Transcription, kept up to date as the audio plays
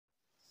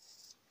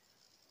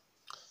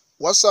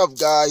What's up,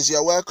 guys?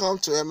 You're welcome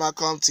to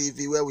Emacom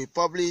TV, where we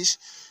publish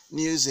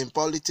news in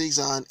politics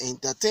and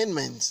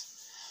entertainment.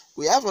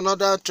 We have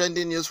another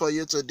trending news for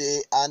you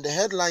today, and the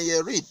headline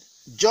here read: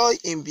 Joy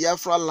in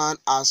Biafra land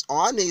as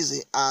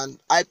Ohaneze and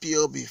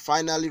lP0B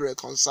finally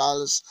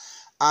reconciles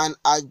and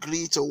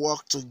agree to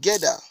work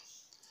together.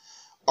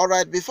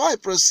 Alright, before I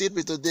proceed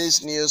with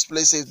today's news,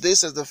 please, if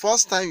this is the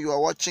first time you are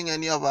watching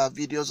any of our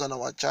videos on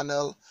our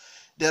channel,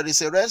 there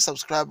is a red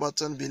subscribe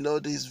button below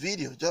this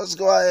video. Just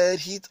go ahead,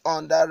 hit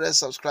on that red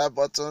subscribe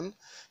button,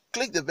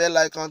 click the bell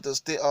icon to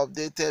stay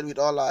updated with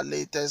all our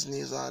latest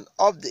news and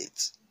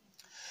updates.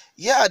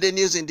 Here are the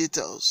news in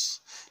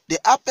details. The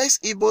Apex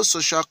Igbo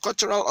Social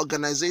Cultural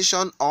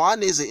Organization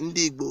Ohaneze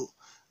Igbo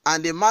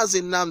and the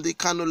Mazi Nnamdi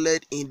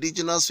Kanu-led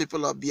Indigenous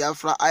People of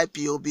Biafra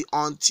lP0B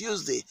on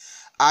Tuesday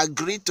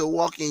agreed to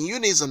work in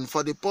unison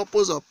for the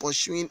purpose of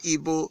pursuing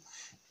Igbo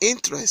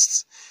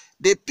interests.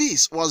 The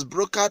peace was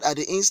brokered at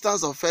the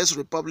instance of First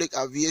Republic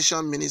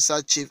Aviation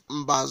Minister Chief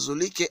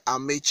Mbazulike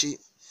Amechi.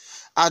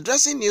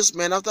 Addressing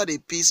newsmen after the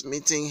peace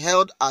meeting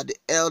held at the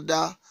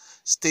Elder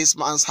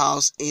Statesman's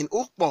House in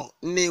Ukpo,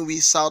 Nnewi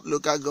South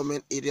Local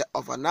Government Area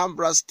of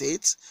Anambra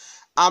State,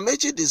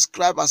 Amechi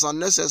described as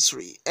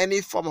unnecessary any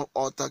form of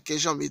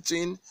altercation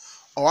between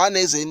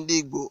Ohaneze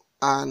Igbo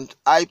and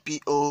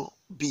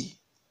lP0B.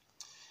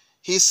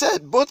 He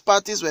said both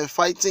parties were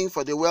fighting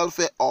for the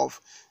welfare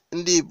of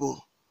Igbo.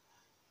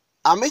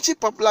 Amechi,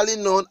 popularly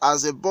known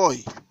as a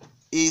boy,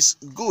 is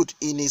good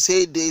in his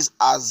heydays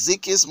as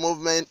Ziki's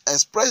movement,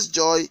 expressed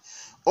joy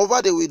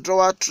over the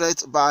withdrawal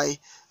threat by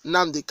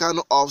Nnamdi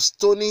Kanu of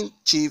stoning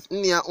Chief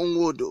Nia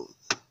Nwodo,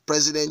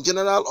 President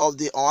General of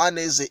the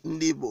Ohaneze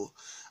Igbo,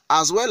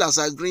 as well as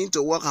agreeing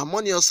to work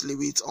harmoniously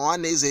with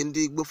Ohaneze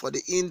Igbo for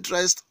the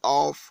interest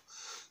of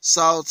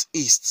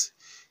Southeast.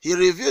 He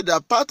revealed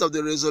that part of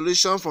the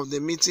resolution from the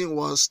meeting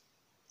was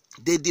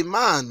the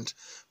demand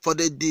for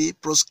the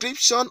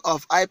proscription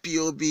of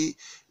lP0B,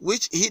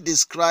 which he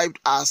described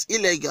as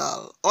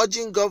illegal,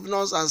 urging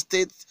governors and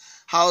state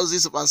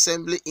houses of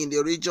assembly in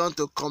the region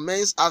to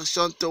commence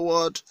action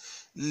toward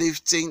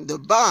lifting the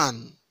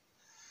ban.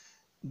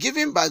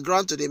 Giving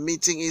background to the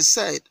meeting, he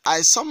said,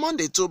 "I summoned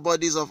the two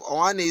bodies of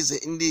Ohaneze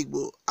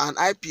Igbo and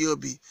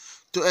lP0B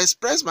to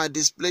express my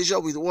displeasure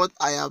with what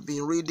I have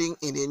been reading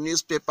in the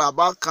newspaper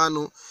about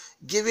Kanu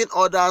giving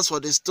orders for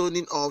the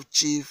stoning of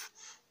Chief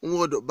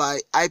Nwodo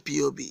by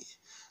lP0B.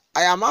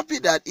 I am happy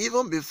that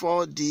even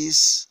before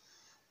this,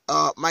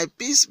 my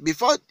peace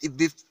meeting,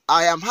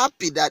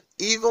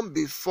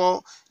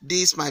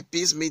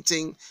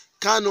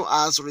 Kanu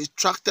has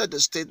retracted the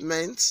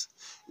statement.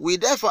 We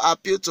therefore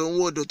appeal to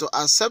Nwodo to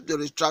accept the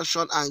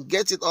retraction and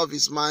get it off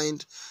his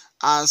mind,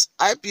 as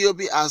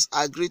lP0B has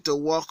agreed to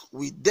work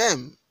with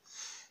them."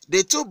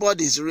 The two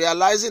bodies,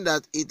 realizing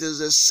that it is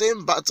the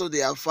same battle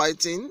they are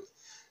fighting,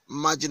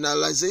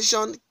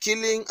 marginalization,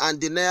 killing, and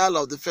denial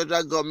of the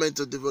federal government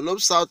to develop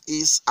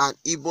Southeast and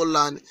Igbo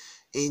land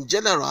in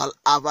general,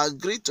 have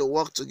agreed to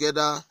work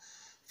together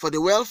for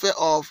the welfare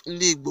of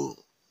Igbo.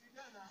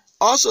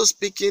 Also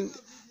speaking,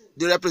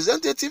 the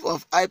representative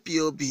of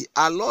lP0B,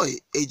 Aloy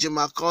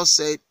Ejimako,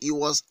 said he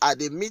was at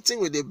the meeting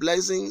with the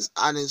blessings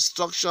and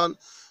instruction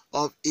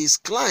of his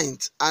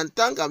client, and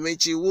thanked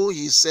Amechi, who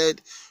he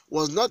said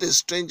was not a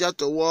stranger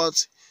to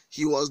what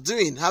he was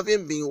doing,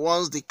 having been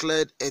once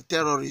declared a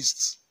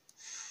terrorist.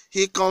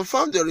 He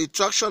confirmed the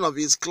retraction of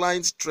his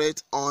client's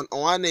threat on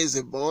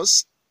Ohaneze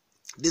boss,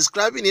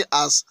 describing it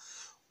as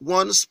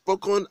one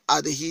spoken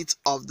at the heat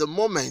of the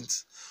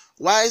moment.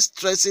 While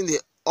stressing the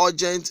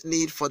urgent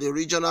need for the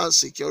regional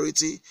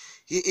security,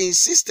 he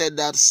insisted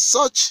that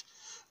such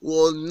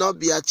will not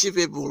be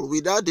achievable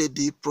without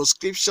the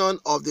proscription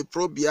of the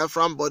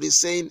pro-Biafran body,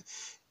 saying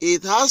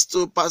it has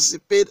to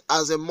participate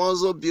as a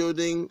muscle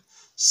building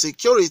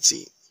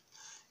security.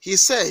 He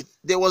said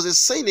there was a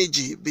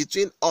synergy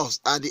between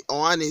us and the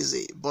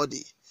Ohaneze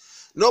body.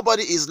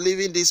 Nobody is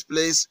leaving this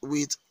place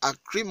with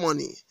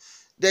acrimony.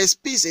 There is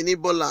peace in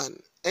Igbo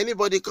land.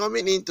 Anybody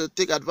coming in to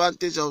take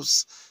advantage of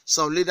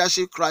some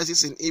leadership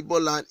crisis in Igbo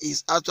land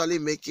is actually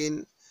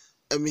making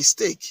a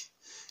mistake.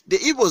 The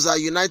Igbos are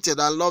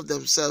united and love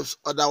themselves,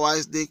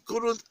 otherwise they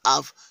couldn't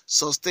have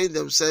sustained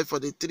themselves for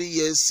the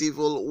 3-year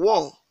civil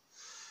war.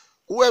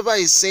 Whoever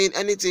is saying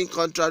anything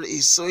contrary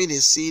is sowing a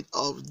seed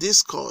of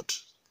discord.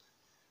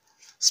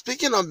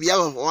 Speaking on behalf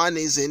of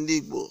Ohaneze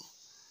Igbo,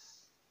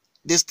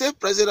 the state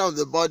president of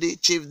the body,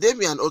 Chief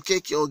Damian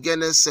Okeke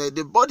Ogene, said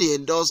the body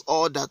endorsed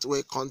all that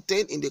were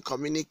contained in the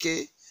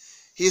communique.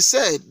 He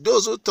said,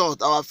 "Those who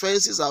thought our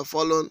fences are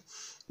fallen,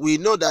 we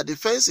know that the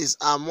fences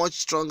are much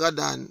stronger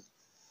than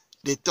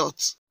they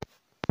thought."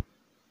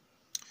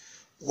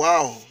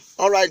 Wow.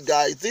 Alright,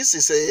 guys, this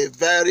is a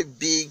very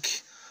big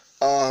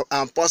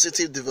and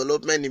positive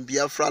development in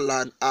Biafra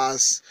land,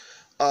 as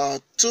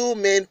two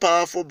main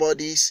powerful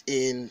bodies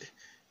in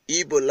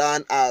Igbo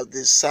land have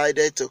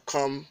decided to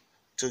come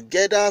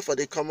together for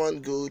the common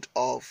good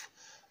of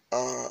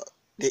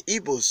the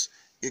Igbos.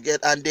 You get,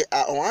 and they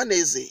are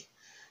Ohaneze.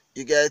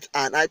 you get,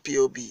 an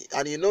IPOB.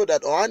 And you know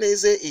that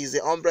Ohaneze is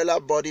the umbrella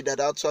body that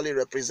actually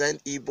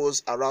represents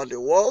Igbos around the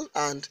world,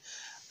 and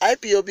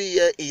IPOB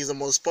here is the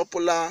most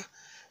popular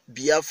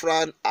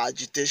Biafran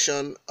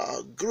agitation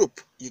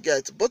group. You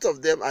get, both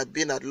of them had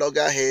been at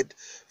loggerhead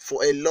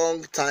for a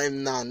long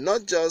time now,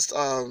 not just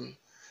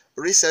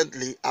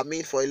recently, I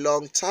mean for a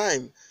long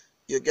time,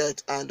 you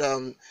get,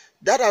 and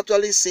that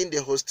actually seen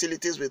the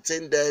hostilities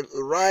between them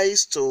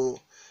rise to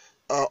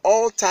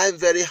all-time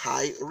very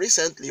high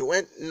recently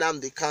when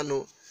Nnamdi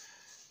Kanu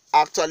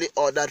actually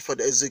ordered for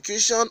the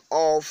execution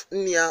of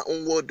Nia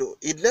Nwodo.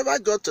 It never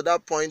got to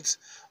that point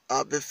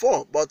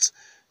before, but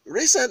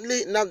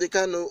recently Nnamdi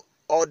Kanu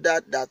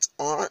ordered that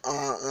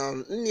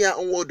Nia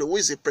Nwodo, who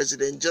is the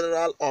President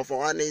General of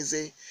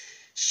Ohaneze,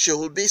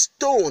 should be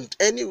stoned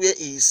anywhere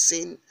he is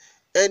seen,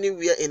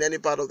 anywhere in any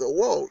part of the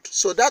world.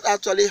 So that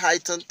actually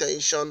heightened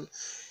tension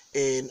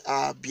in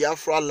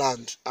Biafra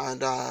land,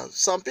 and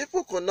some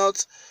people could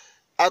not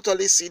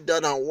actually sit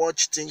down and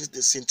watch things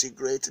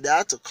disintegrate. They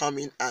had to come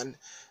in, and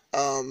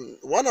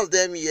one of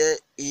them here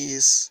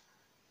is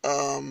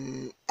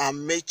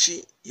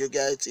Amechi. You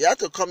get, he had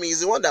to come in.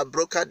 He's the one that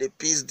brokered the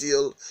peace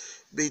deal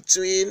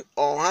between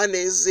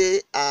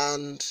Ohaneze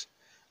and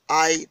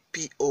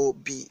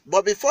IPOB.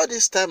 But before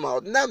this time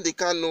out, Nnamdi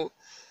Kanu,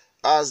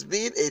 as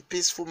being a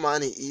peaceful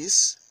man he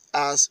is,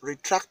 has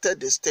retracted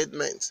the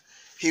statement.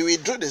 He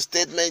withdrew the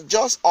statement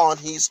just on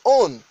his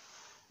own.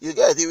 You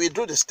get, he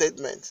withdrew the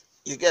statement.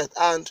 You get,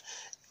 and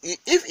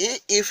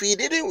if he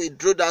didn't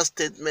withdraw that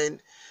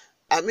statement,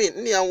 I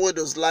mean, Nia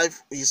Nwodo's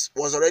life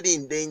was already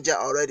in danger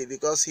already,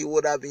 because he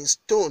would have been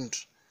stoned.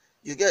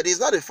 You get, it's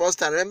not the first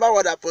time. Remember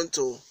what happened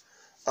to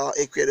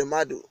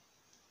Ekweremadu.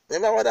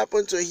 Remember what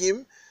happened to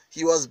him?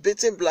 He was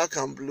beaten black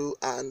and blue,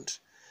 and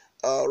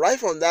right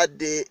from that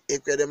day,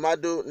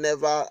 Ekweremadu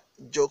never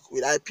joked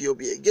with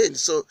IPOB again.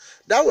 So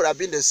that would have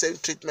been the same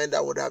treatment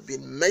that would have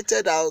been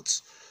meted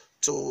out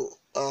to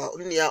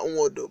Nia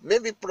Nwodo.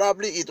 Maybe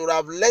probably it would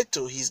have led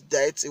to his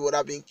death. He would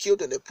have been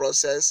killed in the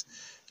process,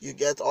 you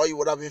get, or he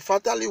would have been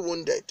fatally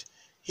wounded.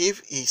 If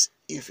he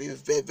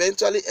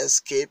eventually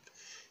escaped,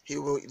 he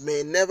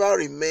may never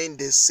remain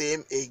the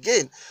same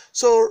again.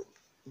 So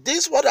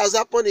this, what has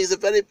happened, is a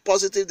very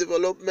positive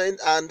development,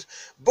 and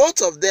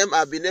both of them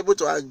have been able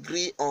to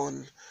agree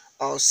on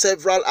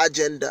several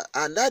agenda,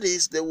 and that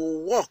is they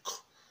will work,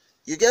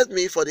 you get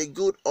me, for the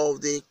good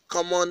of the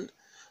common,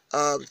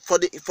 for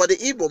the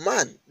Igbo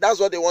man. That's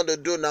what they want to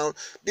do now.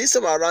 This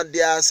time around,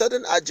 there are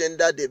certain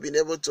agenda they've been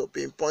able to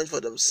pinpoint for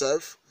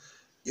themselves,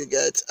 you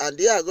get, and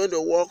they are going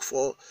to work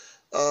for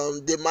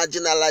the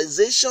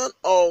marginalization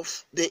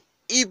of the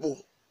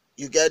Igbo.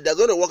 You get, they're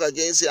going to work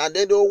against it, and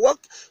then they'll work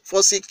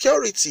for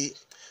security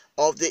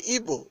of the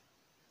Igbo.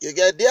 You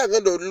get, they are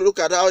going to look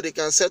at how they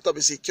can set up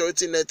a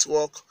security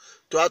network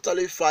to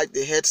actually fight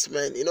the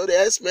headsmen. You know, the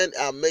headsmen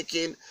are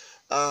making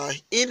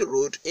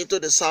inroad into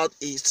the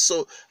southeast,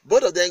 so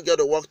both of them got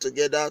to work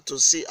together to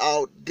see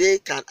how they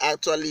can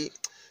actually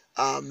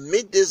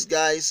meet these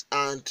guys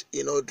and,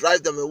 you know,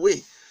 drive them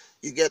away.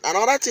 You get,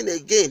 another thing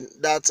again,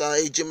 that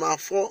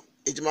Ejimafo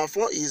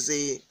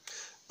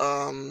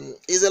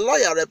is a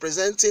lawyer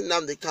representing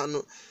Nnamdi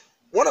Kanu.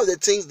 One of the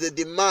things they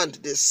demand,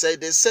 they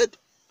said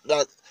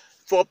that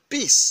for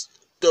peace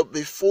to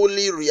be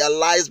fully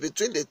realized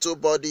between the two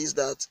bodies,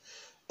 that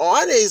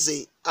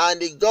Ohaneze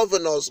and the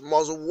governors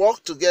must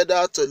work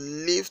together to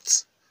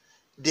lift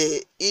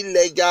the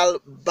illegal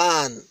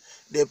ban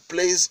they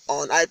placed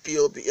on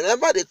IPOB.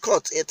 Remember the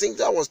court, I think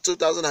that was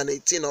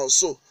 2018 or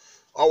so,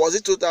 or was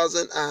it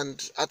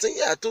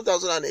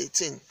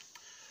 2018.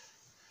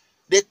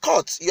 The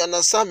court, you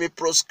understand me,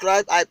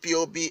 proscribed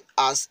IPOB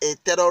as a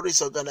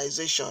terrorist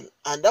organization,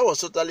 and that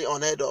was totally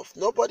unheard of.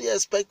 Nobody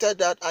expected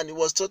that, and it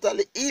was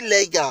totally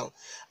illegal.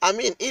 I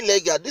mean,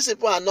 illegal. These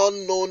people are not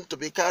known to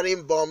be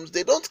carrying bombs.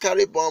 They don't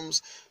carry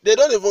bombs. They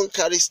don't even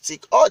carry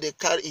stick. All they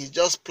carry is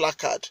just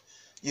placard,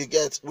 you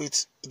get,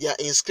 with their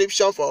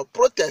inscription for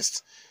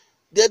protest.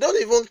 They don't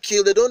even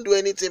kill. They don't do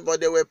anything, but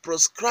they were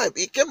proscribed.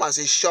 It came as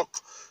a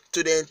shock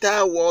to the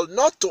entire world,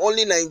 not to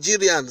only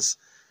Nigerians.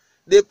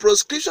 The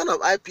proscription of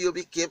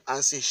IPOB came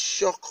as a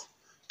shock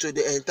to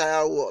the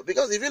entire world,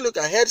 because if you look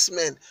at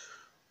headsmen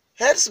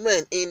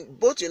in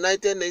both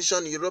United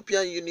Nations,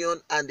 European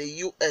Union, and the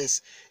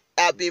US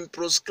have been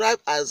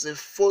proscribed as the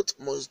fourth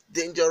most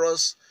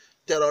dangerous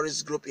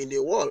terrorist group in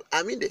the world.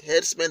 I mean, the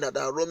headsmen that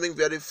are roaming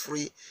very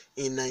free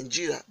in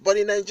Nigeria, but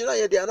in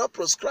Nigeria they are not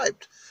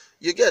proscribed.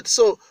 You get,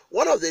 so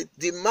one of the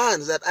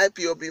demands that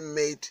IPOB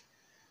made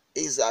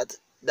is that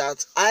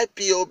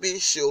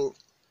IPOB should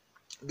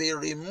be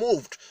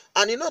removed.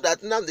 And you know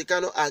that Nnamdi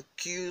Kanu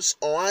accused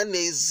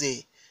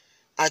Ohaneze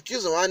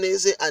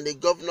and the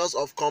governors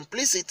of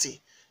complicity,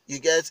 you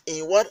get,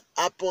 in what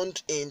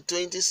happened in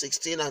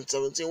 2016 and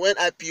 17 when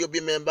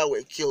IPOB members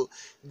were killed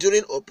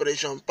during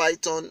Operation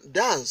Python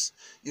Dance.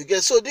 You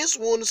get, so these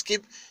wounds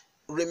keep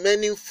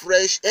remaining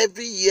fresh.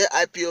 Every year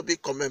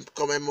IPOB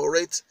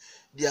commemorates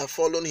their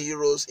fallen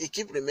heroes. It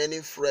keeps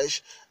remaining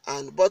fresh.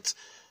 But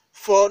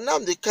for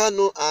Nnamdi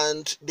Kanu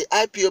and the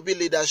IPOB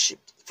leadership,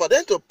 for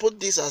them to put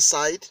this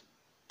aside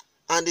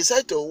and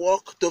decide to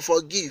work to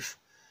forgive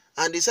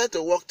and decide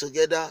to work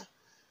together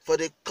for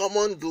the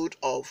common good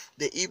of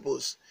the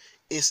Igbos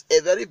is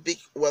a very big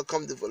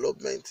welcome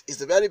development.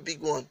 It's a very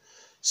big one.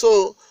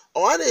 So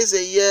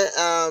Ohaneze here,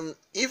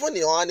 even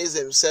Ohaneze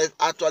himself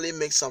actually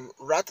makes some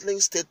rattling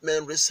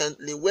statement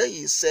recently where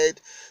he said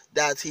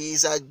that he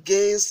is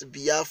against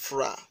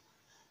Biafra.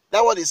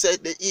 That's what he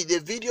said.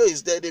 The video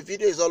is there. The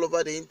video is all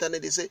over the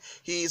internet. They say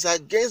he is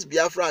against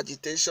Biafra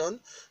agitation,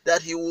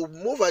 that he will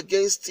move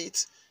against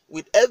it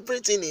with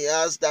everything he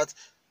has, that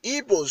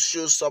Igbos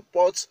should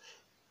support,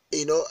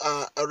 a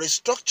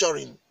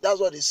restructuring. That's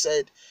what he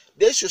said.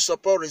 They should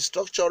support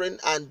restructuring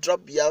and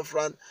drop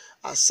Biafran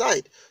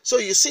aside. So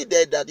you see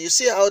that you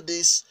see how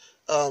this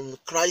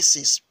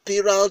crisis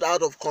spiraled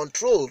out of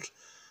control.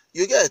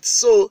 You get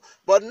so,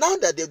 but now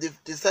that they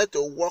decide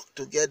to work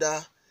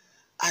together,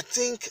 I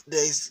think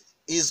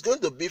is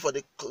going to be for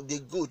the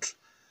good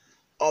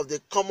of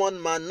the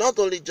common man, not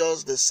only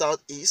just the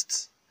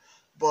southeast,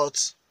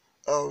 but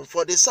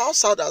for the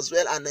south as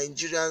well, and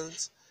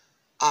Nigerians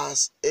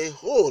as a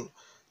whole.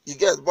 You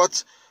get,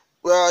 but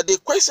the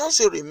question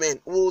still remain: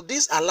 will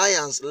this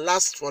alliance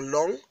last for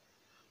long?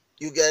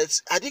 You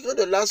get, are they going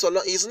to last for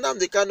long? Is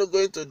Nnamdi Kanu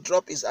going to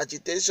drop his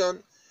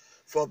agitation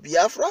for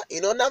Biafra?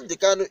 Nnamdi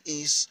Kanu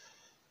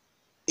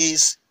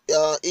his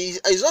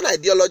own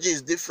ideology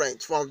is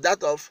different from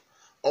that of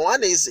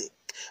Ohaneze,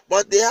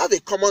 but they have a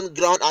common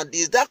ground, and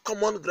is that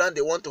common ground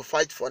they want to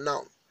fight for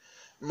now?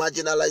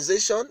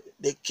 Marginalization,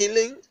 the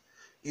killing,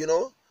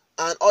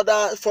 and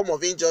other form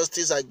of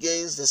injustice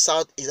against the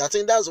Southeast. I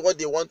think that's what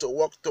they want to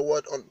work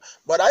toward on.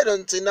 But I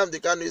don't think Nnamdi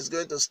Kanu is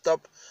going to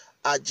stop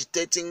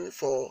agitating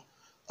for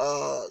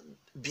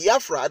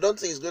Biafra. I don't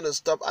think he's going to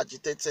stop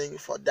agitating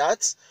for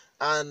that,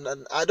 and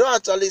I don't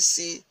actually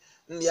see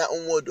Nia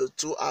Nwodo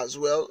too as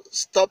well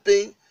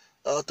stopping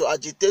to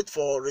agitate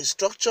for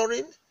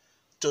restructuring,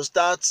 to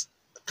start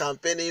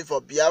campaigning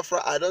for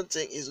Biafra. I don't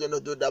think he's going to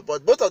do that,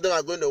 but both of them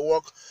are going to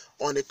work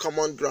on a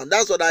common ground.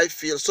 That's what I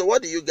feel. So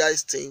what do you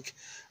guys think?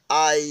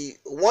 I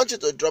want you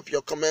to drop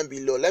your comment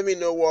below. Let me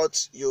know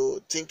what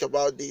you think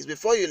about this.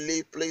 Before you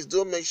leave, please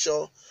do make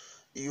sure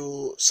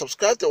you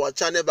subscribe to our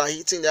channel by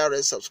hitting that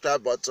red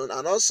subscribe button,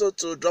 and also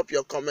to drop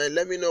your comment.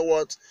 Let me know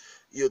what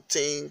you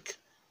think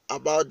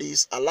about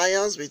this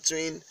alliance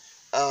between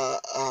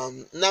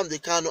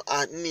Nnamdi Kanu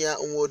and Nia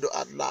Nwodo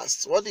at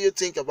last. What do you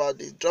think about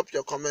this? Drop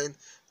your comment.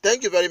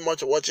 Thank you very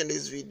much for watching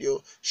this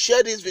video.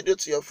 Share this video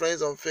to your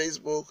friends on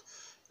Facebook,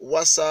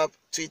 WhatsApp,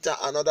 Twitter,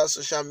 and other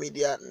social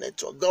media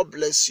networks. God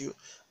bless you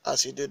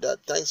as you do that.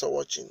 Thanks for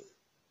watching.